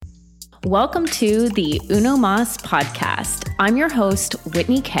Welcome to the Uno Mas podcast. I'm your host,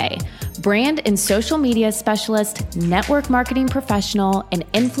 Whitney Kay, brand and social media specialist, network marketing professional, and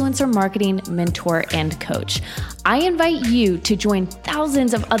influencer marketing mentor and coach. I invite you to join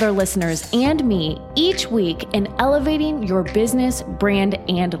thousands of other listeners and me each week in elevating your business, brand,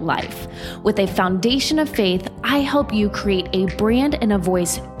 and life. With a foundation of faith, I help you create a brand and a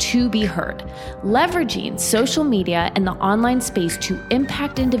voice to be heard, leveraging social media and the online space to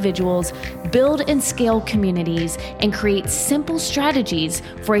impact individuals, build and scale communities, and create simple strategies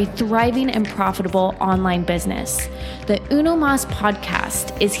for a thriving and profitable online business. The Uno Mas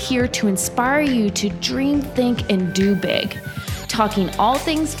podcast is here to inspire you to dream, think, and do big, talking all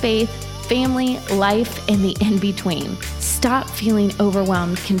things faith, family, life, and the in-between. Stop feeling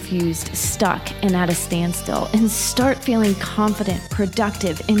overwhelmed, confused, stuck, and at a standstill, and start feeling confident,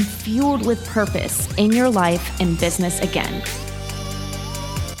 productive, and fueled with purpose in your life and business again.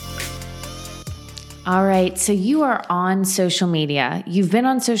 All right, so you are on social media. You've been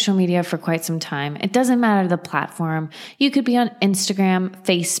on social media for quite some time. It doesn't matter the platform. You could be on Instagram,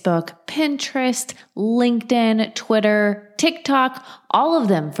 Facebook, Pinterest, LinkedIn, Twitter, TikTok, all of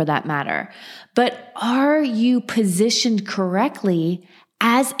them for that matter. But are you positioned correctly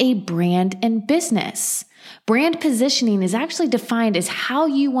as a brand and business? Brand positioning is actually defined as how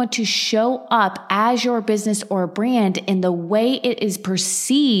you want to show up as your business or brand in the way it is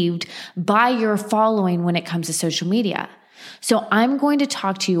perceived by your following when it comes to social media. So I'm going to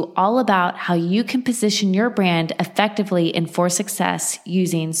talk to you all about how you can position your brand effectively and for success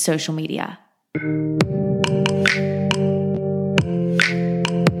using social media.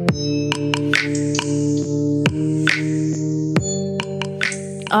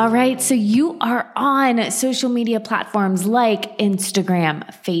 All right, so you are on social media platforms like Instagram,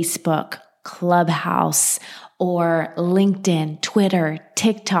 Facebook, Clubhouse, or LinkedIn, Twitter,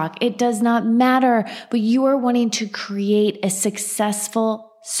 TikTok. It does not matter, but you are wanting to create a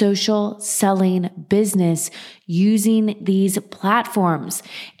successful social selling business using these platforms.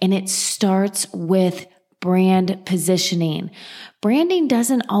 And it starts with brand positioning. Branding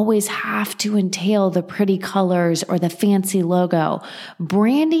doesn't always have to entail the pretty colors or the fancy logo.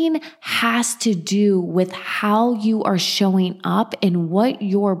 Branding has to do with how you are showing up and what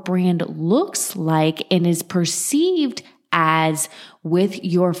your brand looks like and is perceived as with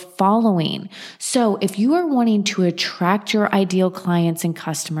your following. So if you are wanting to attract your ideal clients and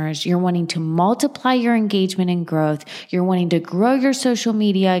customers, you're wanting to multiply your engagement and growth, you're wanting to grow your social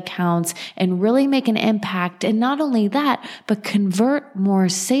media accounts and really make an impact. And not only that, but convert more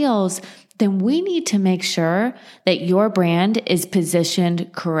sales, then we need to make sure that your brand is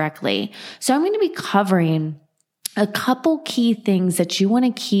positioned correctly. So I'm going to be covering a couple key things that you want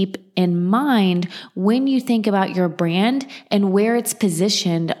to keep in mind when you think about your brand and where it's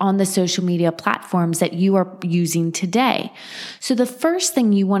positioned on the social media platforms that you are using today. So the first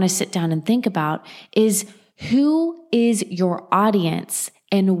thing you want to sit down and think about is who is your audience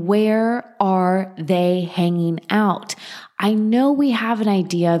and where are they hanging out? I know we have an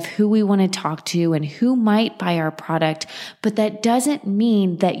idea of who we want to talk to and who might buy our product, but that doesn't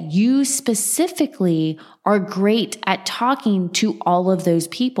mean that you specifically are great at talking to all of those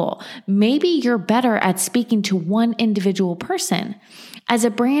people. Maybe you're better at speaking to one individual person. As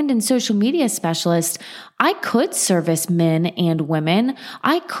a brand and social media specialist, I could service men and women.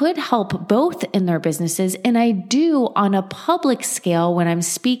 I could help both in their businesses, and I do on a public scale when I'm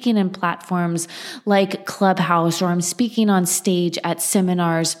speaking in platforms like Clubhouse or I'm speaking on stage at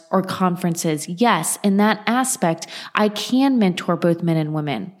seminars or conferences. Yes, in that aspect, I can mentor both men and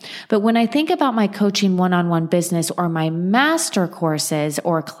women. But when I think about my coaching one-on-one business or my master courses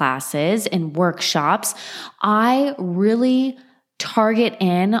or classes and workshops, I really target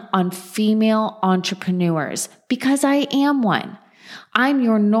in on female entrepreneurs because I am one. I'm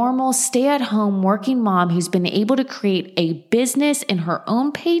your normal stay-at-home working mom who's been able to create a business in her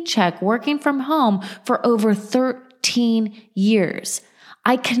own paycheck working from home for over 13 years.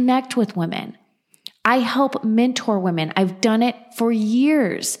 I connect with women. I help mentor women. I've done it for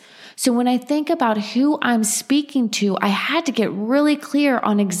years. So when I think about who I'm speaking to, I had to get really clear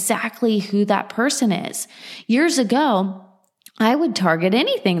on exactly who that person is. Years ago, I would target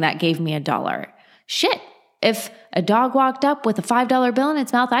anything that gave me $1. Shit. If a dog walked up with a $5 bill in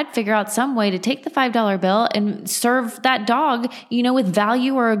its mouth, I'd figure out some way to take the $5 bill and serve that dog, with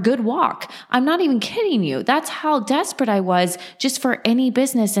value or a good walk. I'm not even kidding you. That's how desperate I was just for any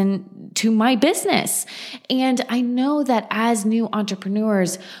business and to my business. And I know that as new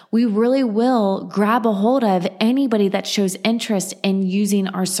entrepreneurs, we really will grab a hold of anybody that shows interest in using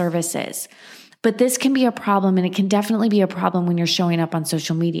our services. But this can be a problem, and it can definitely be a problem when you're showing up on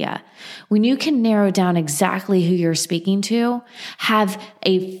social media. When you can narrow down exactly who you're speaking to, have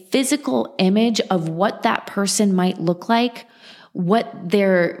a physical image of what that person might look like, what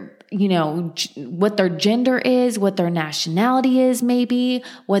their gender is, what their nationality is, maybe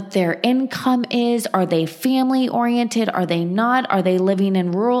what their income is. Are they family oriented? Are they not? Are they living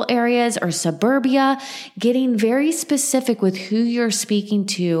in rural areas or suburbia? Getting very specific with who you're speaking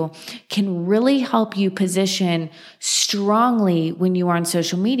to can really help you position strongly when you are on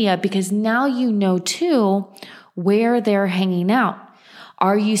social media, because now you know too where they're hanging out.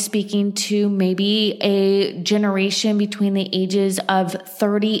 Are you speaking to maybe a generation between the ages of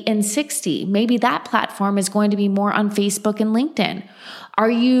 30 and 60? Maybe that platform is going to be more on Facebook and LinkedIn. Are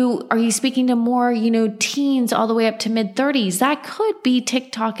you speaking to more, teens all the way up to mid-30s? That could be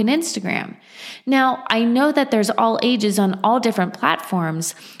TikTok and Instagram. Now, I know that there's all ages on all different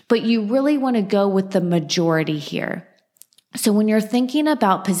platforms, but you really want to go with the majority here. So when you're thinking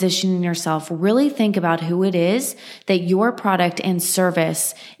about positioning yourself, really think about who it is that your product and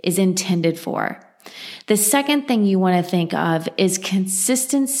service is intended for. The second thing you want to think of is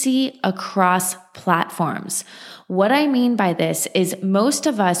consistency across platforms. What I mean by this is most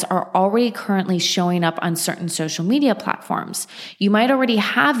of us are already currently showing up on certain social media platforms. You might already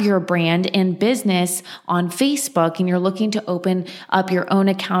have your brand and business on Facebook, and you're looking to open up your own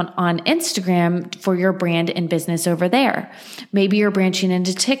account on Instagram for your brand and business over there. Maybe you're branching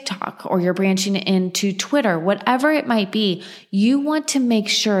into TikTok, or you're branching into Twitter, whatever it might be. You want to make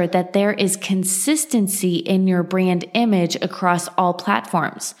sure that there is consistency in your brand image across all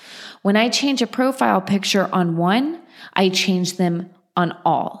platforms. When I change a profile picture on one, I change them on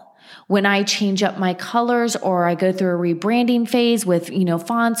all. When I change up my colors, or I go through a rebranding phase with,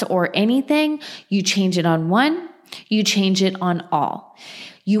 fonts or anything, you change it on one, you change it on all.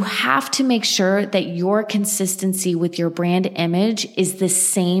 You have to make sure that your consistency with your brand image is the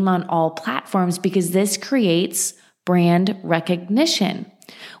same on all platforms, because this creates brand recognition.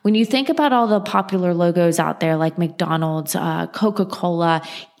 When you think about all the popular logos out there like McDonald's, Coca-Cola,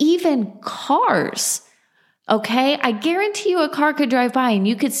 even cars, okay? I guarantee you a car could drive by and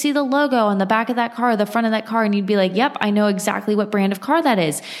you could see the logo on the back of that car, or the front of that car, and you'd be like, yep, I know exactly what brand of car that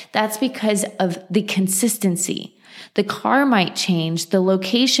is. That's because of the consistency. The car might change, the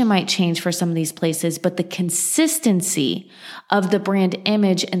location might change for some of these places, but the consistency of the brand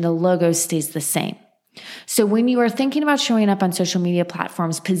image and the logo stays the same. So when you are thinking about showing up on social media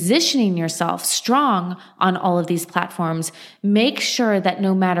platforms, positioning yourself strong on all of these platforms, make sure that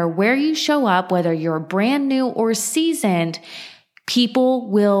no matter where you show up, whether you're brand new or seasoned, people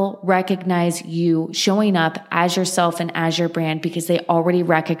will recognize you showing up as yourself and as your brand, because they already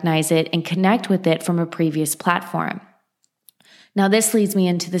recognize it and connect with it from a previous platform. Now, this leads me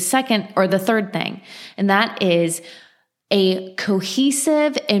into the third thing, and that is a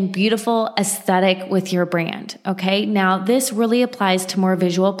cohesive and beautiful aesthetic with your brand. Okay. Now, this really applies to more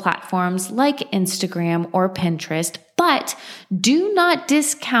visual platforms like Instagram or Pinterest, but do not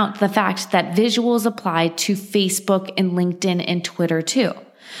discount the fact that visuals apply to Facebook and LinkedIn and Twitter too.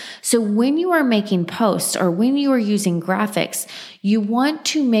 So when you are making posts or when you are using graphics, you want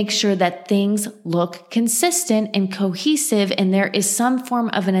to make sure that things look consistent and cohesive, and there is some form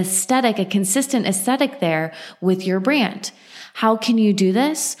of an aesthetic, a consistent aesthetic there with your brand. How can you do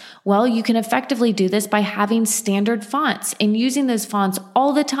this? Well, you can effectively do this by having standard fonts and using those fonts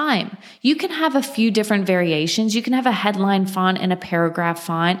all the time. You can have a few different variations. You can have a headline font and a paragraph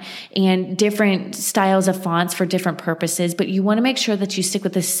font and different styles of fonts for different purposes, but you want to make sure that you stick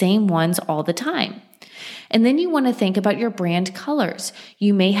with the same ones all the time. And then you want to think about your brand colors.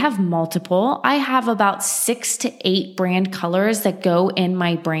 You may have multiple. I have about 6 to 8 brand colors that go in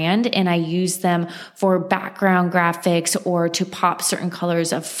my brand, and I use them for background graphics or to pop certain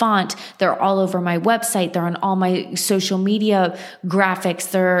colors of font. They're all over my website. They're on all my social media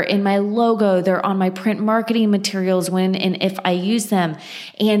graphics. They're in my logo. They're on my print marketing materials when and if I use them.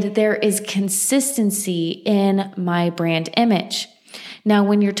 And there is consistency in my brand image. Now,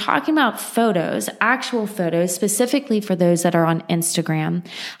 when you're talking about photos, actual photos, specifically for those that are on Instagram,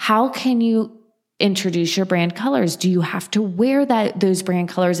 how can you introduce your brand colors? Do you have to wear those brand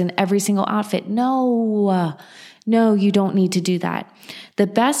colors in every single outfit? No, you don't need to do that. The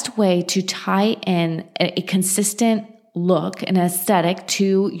best way to tie in a consistent look, an aesthetic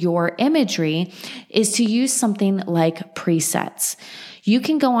to your imagery is to use something like presets. You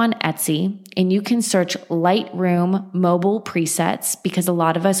can go on Etsy and you can search Lightroom mobile presets, because a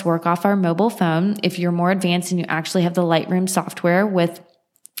lot of us work off our mobile phone. If you're more advanced and you actually have the Lightroom software with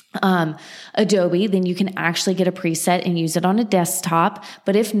Adobe, then you can actually get a preset and use it on a desktop.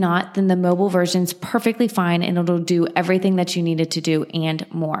 But if not, then the mobile version's perfectly fine and it'll do everything that you need it to do and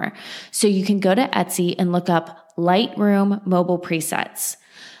more. So you can go to Etsy and look up Lightroom mobile presets.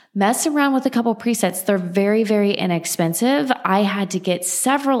 Mess around with a couple presets. They're very, very inexpensive. I had to get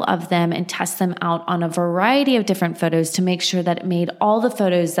several of them and test them out on a variety of different photos to make sure that it made all the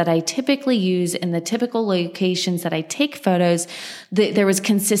photos that I typically use in the typical locations that I take photos. There was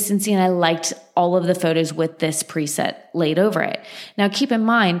consistency and I liked all of the photos with this preset laid over it. Now, keep in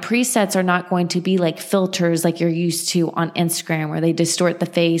mind, presets are not going to be like filters like you're used to on Instagram where they distort the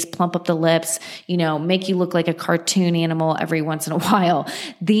face, plump up the lips, make you look like a cartoon animal every once in a while.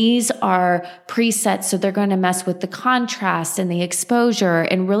 These are presets, so they're going to mess with the contrast and the exposure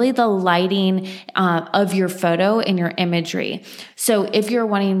and really the lighting of your photo and your imagery. So if you're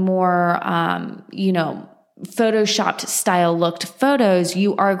wanting more, Photoshopped style looked photos,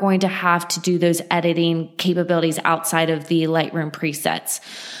 you are going to have to do those editing capabilities outside of the Lightroom presets.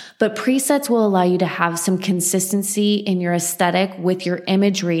 But presets will allow you to have some consistency in your aesthetic with your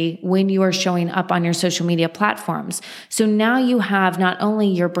imagery when you are showing up on your social media platforms. So now you have not only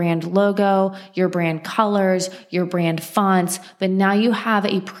your brand logo, your brand colors, your brand fonts, but now you have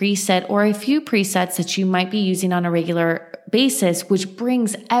a preset or a few presets that you might be using on a regular basis, which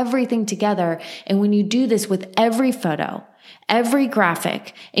brings everything together. And when you do this with every photo, every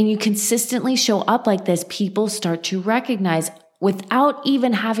graphic, and you consistently show up like this, people start to recognize without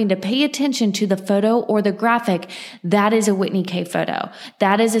even having to pay attention to the photo or the graphic, that is a Whitney K photo.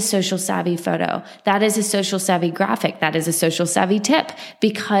 That is a social savvy photo. That is a social savvy graphic. That is a social savvy tip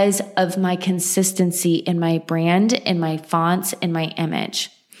because of my consistency in my brand, in my fonts, in my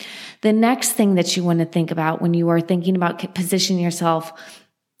image. The next thing that you want to think about when you are thinking about positioning yourself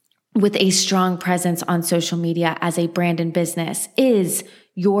with a strong presence on social media as a brand and business is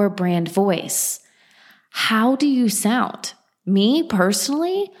your brand voice. How do you sound? Me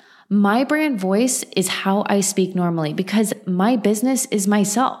personally, my brand voice is how I speak normally because my business is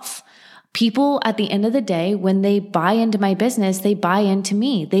myself. People at the end of the day, when they buy into my business, they buy into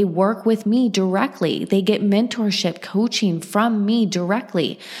me. They work with me directly. They get mentorship, coaching from me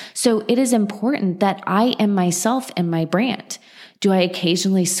directly. So it is important that I am myself in my brand. Do I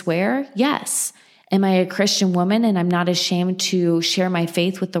occasionally swear? Yes. Am I a Christian woman and I'm not ashamed to share my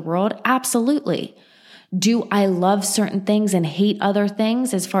faith with the world? Absolutely. Do I love certain things and hate other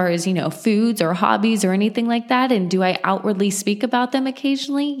things as far as, foods or hobbies or anything like that? And do I outwardly speak about them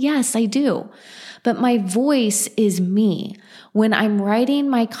occasionally? Yes, I do. But my voice is me. When I'm writing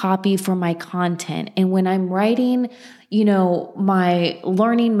my copy for my content and when I'm writing, my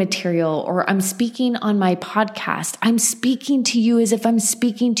learning material or I'm speaking on my podcast, I'm speaking to you as if I'm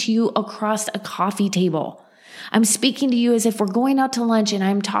speaking to you across a coffee table. I'm speaking to you as if we're going out to lunch and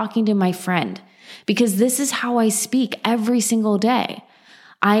I'm talking to my friend. Because this is how I speak every single day.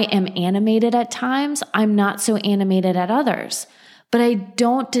 I am animated at times. I'm not so animated at others. But I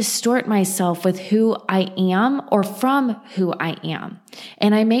don't distort myself with who I am or from who I am.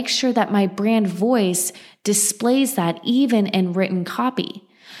 And I make sure that my brand voice displays that even in written copy.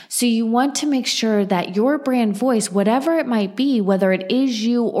 So you want to make sure that your brand voice, whatever it might be, whether it is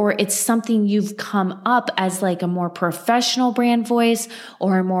you or it's something you've come up as like a more professional brand voice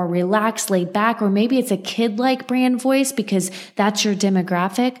or a more relaxed, laid back, or maybe it's a kid-like brand voice because that's your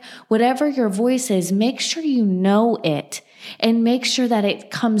demographic. Whatever your voice is, make sure you know it and make sure that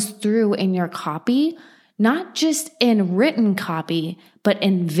it comes through in your copy, not just in written copy, but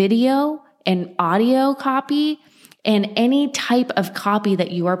in video and audio copy and any type of copy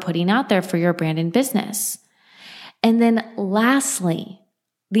that you are putting out there for your brand and business. And then lastly,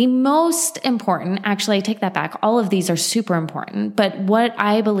 the most important, actually, I take that back. All of these are super important, but what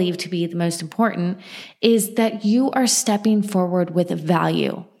I believe to be the most important is that you are stepping forward with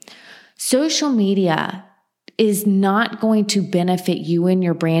value. Social media is not going to benefit you and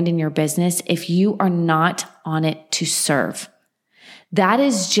your brand and your business if you are not on it to serve. That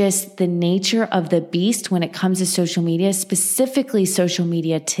is just the nature of the beast when it comes to social media, specifically social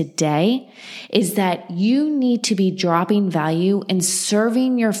media today, is that you need to be dropping value and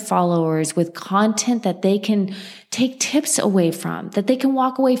serving your followers with content that they can take tips away from, that they can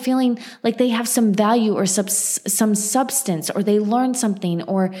walk away feeling like they have some value or some substance, or they learned something,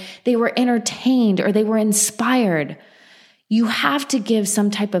 or they were entertained, or they were inspired. You have to give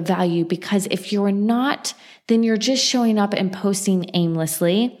some type of value, because if you're not, then you're just showing up and posting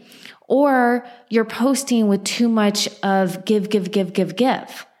aimlessly, or you're posting with too much of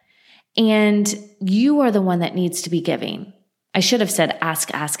give. And you are the one that needs to be giving. I should have said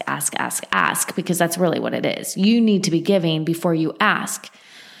ask, because that's really what it is. You need to be giving before you ask.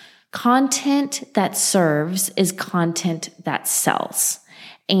 Content that serves is content that sells.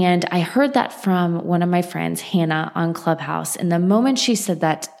 And I heard that from one of my friends, Hannah, on Clubhouse. And the moment she said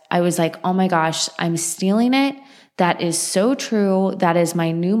that, I was like, oh my gosh, I'm stealing it. That is so true. That is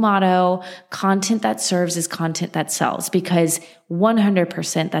my new motto. Content that serves is content that sells, because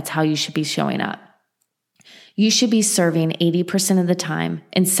 100% that's how you should be showing up. You should be serving 80% of the time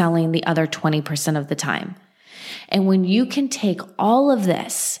and selling the other 20% of the time. And when you can take all of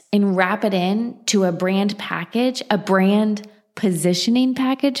this and wrap it in to a brand package, a brand positioning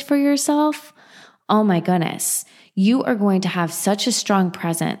package for yourself, oh my goodness, you are going to have such a strong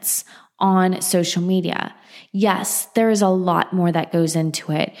presence on social media. Yes, there is a lot more that goes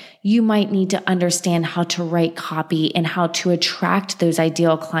into it. You might need to understand how to write copy and how to attract those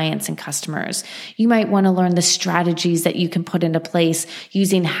ideal clients and customers. You might want to learn the strategies that you can put into place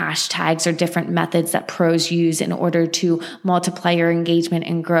using hashtags or different methods that pros use in order to multiply your engagement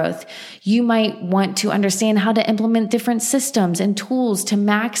and growth. You might want to understand how to implement different systems and tools to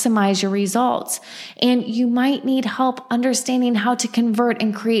maximize your results. And you might need help understanding how to convert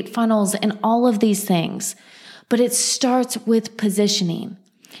and create funnels and all of these things. But it starts with positioning.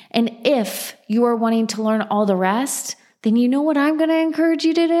 And if you are wanting to learn all the rest, then you know what I'm going to encourage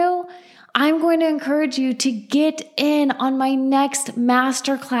you to do? I'm going to encourage you to get in on my next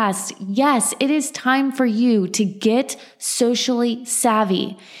masterclass. Yes, it is time for you to get socially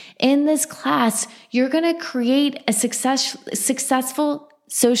savvy. In this class, you're going to create a successful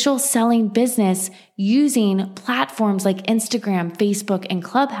social selling business using platforms like Instagram, Facebook, and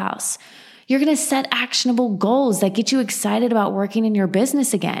Clubhouse. You're going to set actionable goals that get you excited about working in your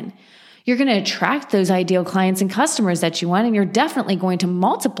business again. You're going to attract those ideal clients and customers that you want, and you're definitely going to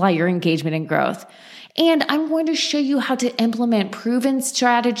multiply your engagement and growth. And I'm going to show you how to implement proven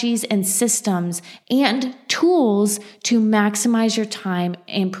strategies and systems and tools to maximize your time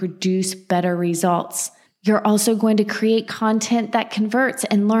and produce better results. You're also going to create content that converts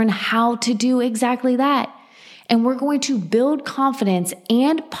and learn how to do exactly that. And we're going to build confidence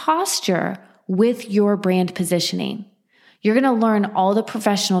and posture with your brand positioning. You're going to learn all the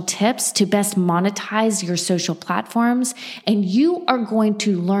professional tips to best monetize your social platforms. And you are going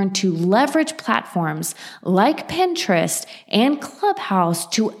to learn to leverage platforms like Pinterest and Clubhouse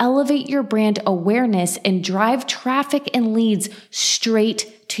to elevate your brand awareness and drive traffic and leads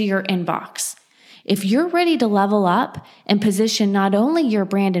straight to your inbox. If you're ready to level up and position not only your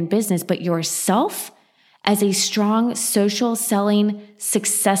brand and business, but yourself as a strong social selling,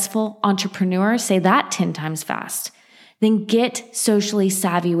 successful entrepreneur, say that 10 times fast, then get socially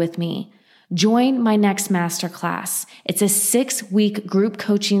savvy with me. Join my next masterclass. It's a 6-week group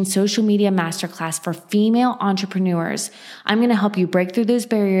coaching social media masterclass for female entrepreneurs. I'm going to help you break through those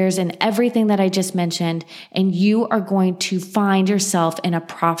barriers and everything that I just mentioned, and you are going to find yourself in a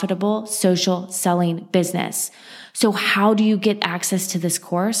profitable social selling business. So how do you get access to this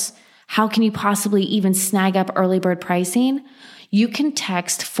course? How can you possibly even snag up early bird pricing? You can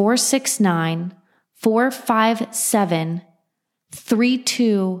text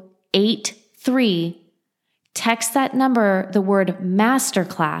 469-457-3283. Text that number, the word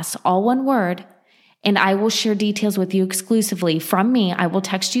masterclass, all one word, and I will share details with you exclusively from me. I will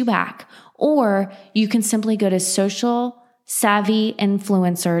text you back. Or you can simply go to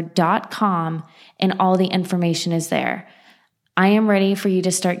socialsavvyinfluencer.com and all the information is there. I am ready for you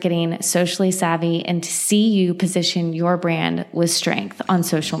to start getting socially savvy and to see you position your brand with strength on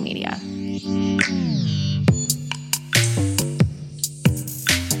social media.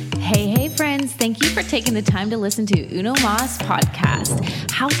 Hey, friends, thank you for taking the time to listen to Uno Mas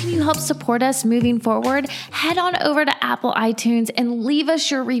podcast. How can you help support us moving forward? Head on over to Apple iTunes and leave us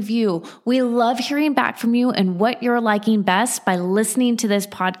your review. We love hearing back from you and what you're liking best by listening to this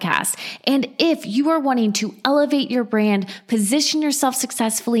podcast. And if you are wanting to elevate your brand, position yourself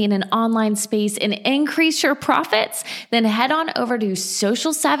successfully in an online space, and increase your profits, then head on over to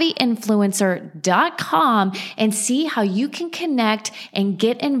socialsavvyinfluencer.com and see how you can connect and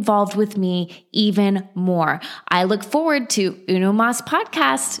get involved with me even more. I look forward to Uno Mas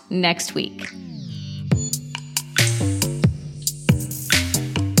podcast next week.